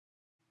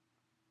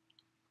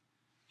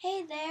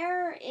Hey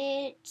there,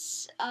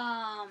 it's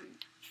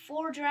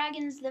Four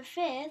Dragons the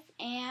Fifth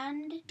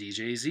and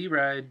DJ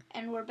Z-Ride.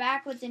 And we're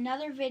back with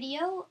another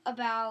video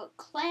about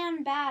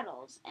clan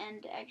battles.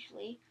 And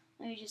actually,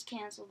 let me just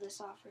cancel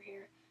this offer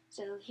here.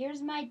 So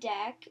here's my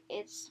deck.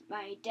 It's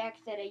my deck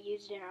that I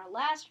used in our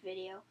last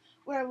video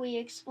where we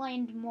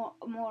explained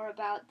more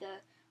about the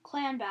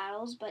clan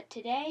battles, but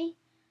today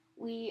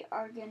we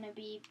are going to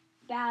be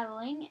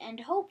battling and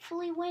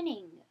hopefully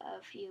winning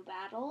a few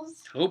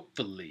battles.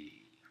 Hopefully.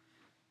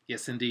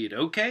 Yes, indeed.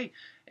 Okay.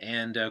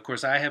 And, of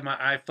course, I have my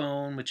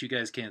iPhone, which you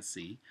guys can't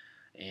see.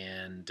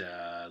 And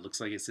looks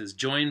like it says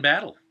join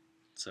battle.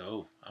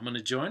 So I'm going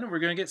to join and we're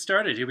going to get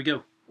started. Here we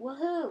go.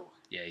 Woohoo!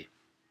 Yay.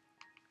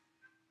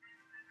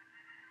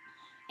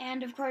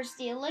 And, of course,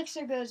 the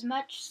elixir goes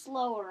much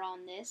slower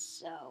on this,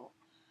 so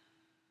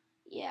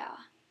yeah.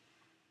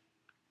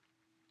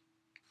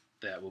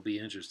 That will be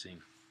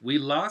interesting. We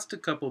lost a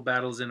couple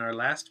battles in our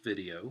last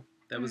video.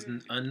 That was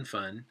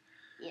unfun.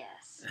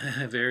 Yes.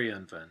 Very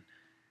unfun.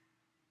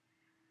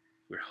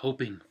 We're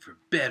hoping for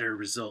better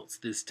results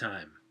this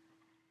time.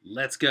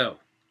 Let's go.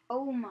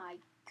 Oh my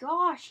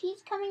gosh,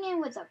 he's coming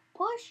in with a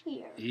push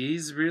here.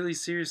 He's really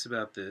serious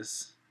about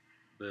this,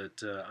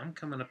 but I'm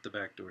coming up the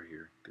back door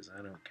here because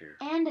I don't care.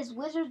 And his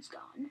wizard's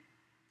gone.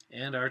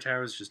 And our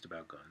tower's just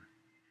about gone.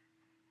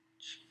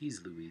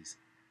 Jeez Louise.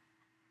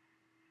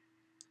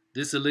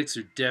 This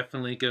elixir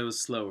definitely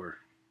goes slower.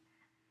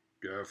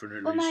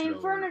 Definitely But my slower.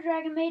 Inferno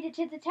Dragon made it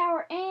to the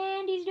tower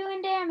and he's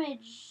doing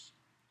damage.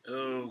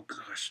 Oh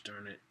gosh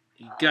darn it.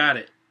 He got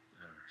it.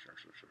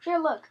 Here,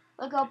 look.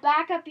 Look, I'll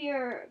back up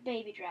your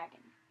baby dragon.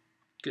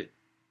 Good.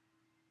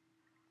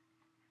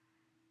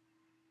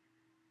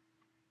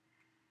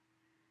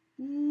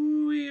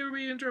 Ooh, are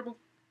we in trouble?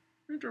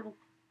 We're in trouble.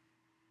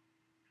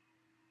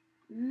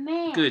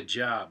 Man. Good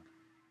job.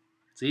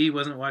 See, he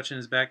wasn't watching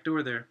his back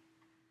door there.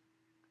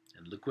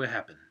 And look what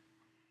happened.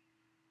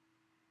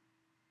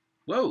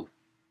 Whoa.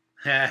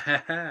 Ha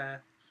ha ha.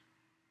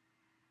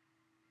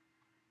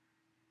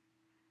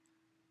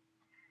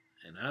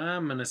 And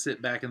I'm going to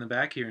sit back in the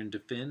back here and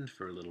defend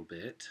for a little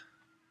bit.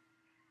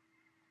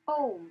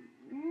 Oh,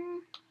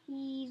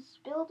 he's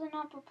building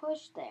up a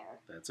push there.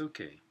 That's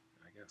okay.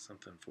 I got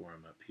something for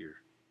him up here.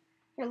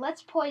 Here,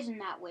 let's poison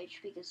that witch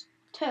because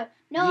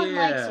no one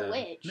likes a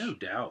witch. No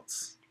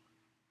doubts.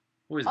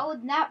 Poison. Oh,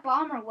 and that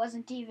bomber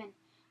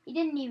he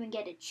didn't even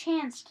get a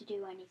chance to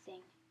do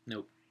anything.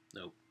 Nope.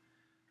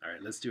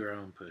 Alright, let's do our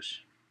own push.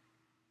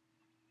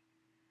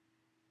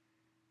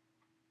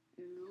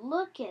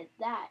 Look at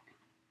that.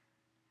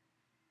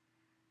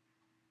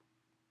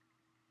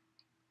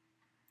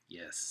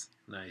 Yes,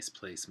 nice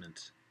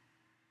placement.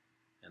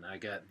 And I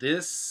got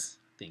this.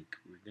 I think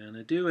we're going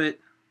to do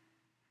it.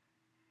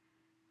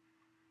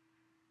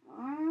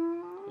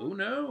 Oh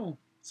no,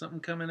 something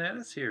coming at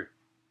us here.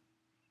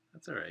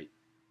 That's alright.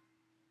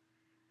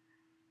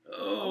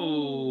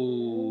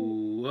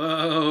 Oh,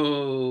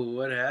 whoa,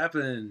 what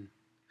happened?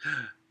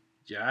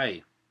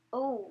 Jai.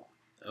 Oh.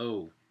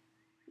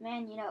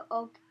 Man,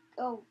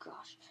 oh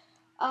gosh.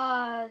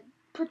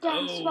 Put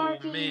down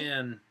Sparky. Oh,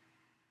 man.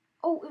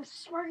 Oh, if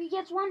Sparky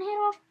gets one hit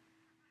off,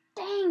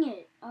 dang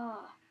it.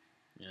 Oh,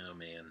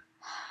 man.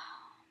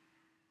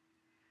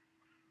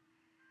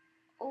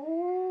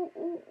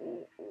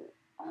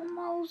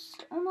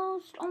 Almost.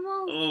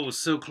 Oh,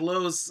 so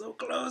close.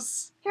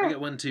 Here, I got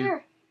one, too.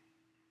 Here.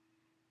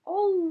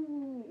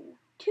 Oh,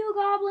 2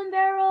 goblin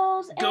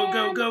barrels.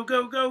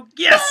 Go.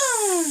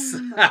 Yes!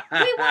 Boom! We won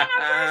our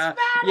first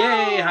battle!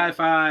 Yay, high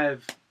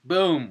five.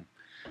 Boom.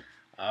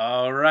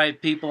 All right,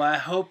 people, I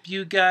hope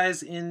you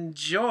guys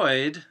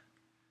enjoyed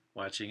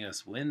watching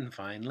us win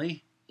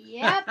finally.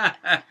 Yep.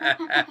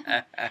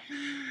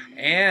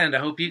 And I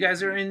hope you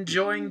guys are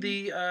enjoying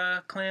the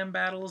clan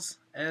battles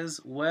as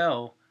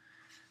well.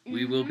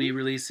 We will be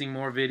releasing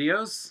more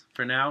videos.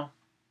 For now,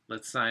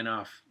 let's sign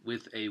off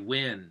with a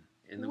win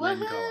in the win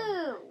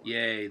column.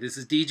 Yay. This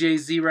is DJ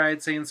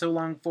Z-Ride saying so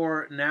long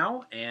for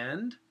now,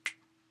 and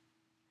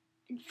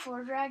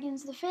Four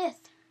Dragons the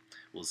Fifth.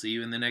 We'll see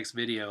you in the next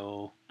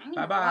video. I'm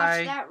gonna Bye-bye.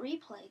 watch that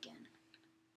replay again.